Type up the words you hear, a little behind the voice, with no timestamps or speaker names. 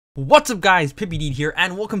What's up guys, Pippi here,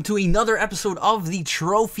 and welcome to another episode of the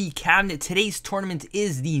Trophy Cabinet. Today's tournament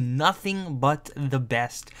is the Nothing But the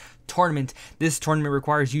Best tournament. This tournament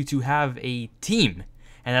requires you to have a team,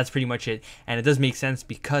 and that's pretty much it. And it does make sense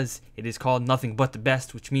because it is called Nothing But the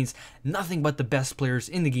Best, which means nothing but the best players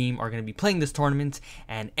in the game are going to be playing this tournament,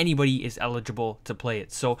 and anybody is eligible to play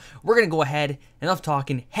it. So we're going to go ahead, enough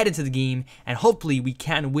talking, head into the game, and hopefully we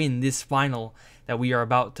can win this final that we are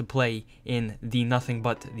about to play in the Nothing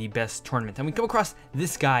But the Best tournament. And we come across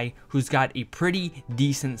this guy who's got a pretty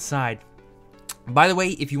decent side. By the way,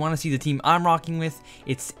 if you want to see the team I'm rocking with,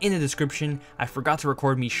 it's in the description. I forgot to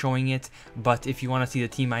record me showing it, but if you want to see the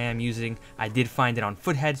team I am using, I did find it on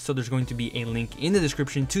Foothead, so there's going to be a link in the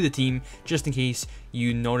description to the team, just in case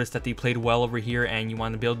you notice that they played well over here and you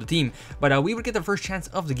want to build the team. But we would get the first chance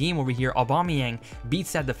of the game over here. Aubameyang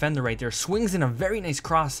beats that defender right there, swings in a very nice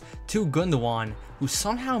cross to Gundogan, who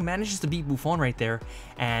somehow manages to beat Buffon right there,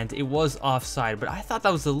 and it was offside. But I thought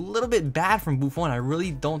that was a little bit bad from Buffon. I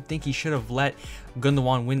really don't think he should have let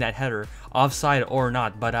Gundogan win that header, offside or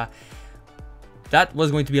not. But that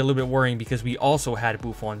was going to be a little bit worrying because we also had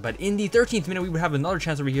Buffon. But in the 13th minute, we would have another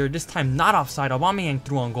chance over here, this time not offside. Aubameyang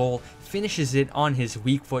threw on goal, finishes it on his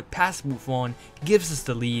weak foot past Buffon, gives us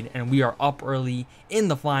the lead, and we are up early in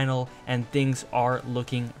the final, and things are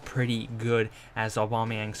looking pretty good as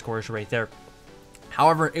Aubameyang scores right there.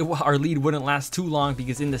 However, our lead wouldn't last too long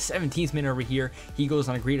because in the 17th minute over here, he goes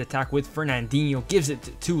on a great attack with Fernandinho, gives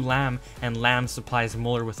it to Lam, and Lam supplies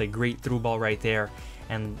Muller with a great through ball right there.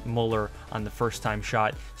 And Muller on the first time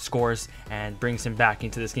shot scores and brings him back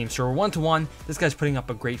into this game. So we're 1-1. This guy's putting up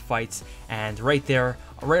a great fight, and right there,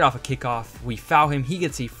 right off a kickoff, we foul him. He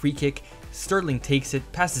gets a free kick. Sterling takes it,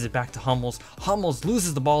 passes it back to Hummels. Hummels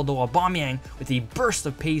loses the ball though. Aubameyang with a burst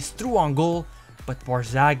of pace through on goal, but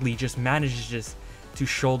Barzagli just manages to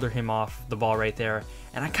shoulder him off the ball right there.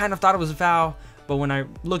 And I kind of thought it was a foul, but when I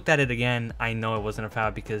looked at it again, I know it wasn't a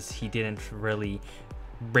foul because he didn't really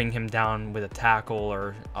bring him down with a tackle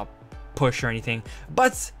or a push or anything.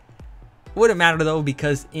 But wouldn't matter though,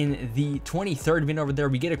 because in the 23rd minute over there,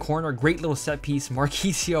 we get a corner, great little set piece.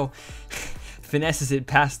 Marquisio finesses it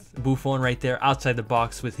past Buffon right there outside the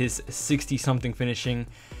box with his 60-something finishing.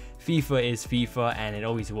 FIFA is FIFA, and it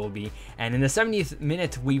always will be. And in the 70th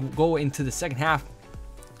minute, we go into the second half,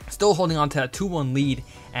 still holding on to that 2-1 lead,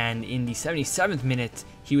 and in the 77th minute,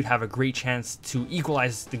 he would have a great chance to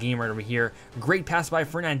equalize the game right over here. Great pass by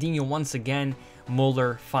Fernandinho once again.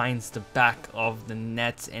 Muller finds the back of the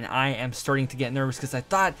net, and I am starting to get nervous because I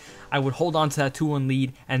thought I would hold on to that 2-1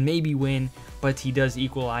 lead and maybe win, but he does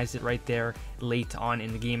equalize it right there late on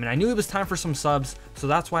in the game. And I knew it was time for some subs, so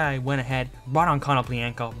that's why I went ahead, brought on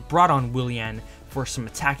Konoplyanka, brought on Willian for some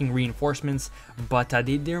attacking reinforcements, but they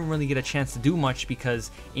didn't really get a chance to do much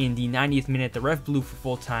because in the 90th minute, the ref blew for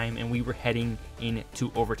full time and we were heading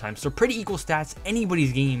into overtime. So pretty equal stats,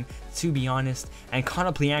 anybody's game, to be honest. And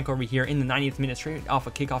Konoplyanka over here in the 90th minute, straight off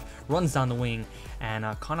a kickoff, runs down the wing, and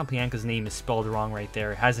Konoplyanka's name is spelled wrong right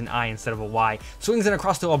there. It has an I instead of a Y. Swings it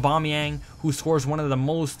across to Aubameyang, who scores one of the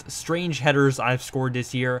most strange headers I've scored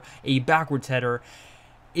this year, a backwards header.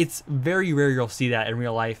 It's very rare you'll see that in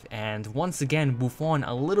real life, and once again, Buffon,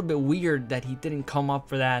 a little bit weird that he didn't come up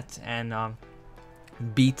for that and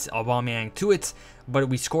beat Aubameyang to it, but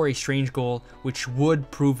we score a strange goal, which would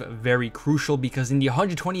prove very crucial because in the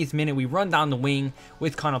 120th minute, we run down the wing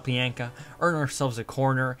with Konoplyanka, earn ourselves a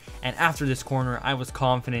corner, and after this corner, I was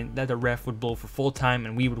confident that the ref would blow for full time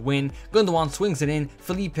and we would win. Gundogan swings it in,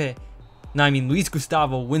 Luis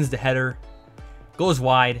Gustavo wins the header, goes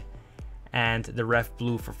wide, and the ref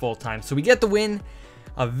blew for full time. So we get the win.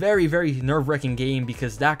 A very, very nerve-wracking game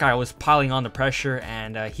because that guy was piling on the pressure,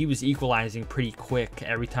 and he was equalizing pretty quick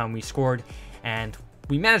every time we scored. And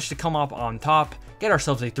we managed to come up on top, get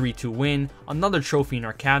ourselves a 3-2 win, another trophy in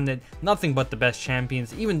our cabinet. Nothing but the best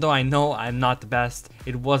champions. Even though I know I'm not the best,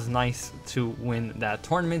 it was nice to win that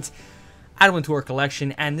tournament. Add one to our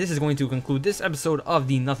collection, and this is going to conclude this episode of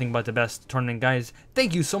the Nothing But the Best tournament, guys.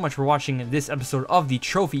 Thank you so much for watching this episode of the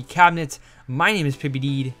Trophy Cabinet. My name is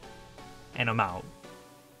Pippi, and I'm out.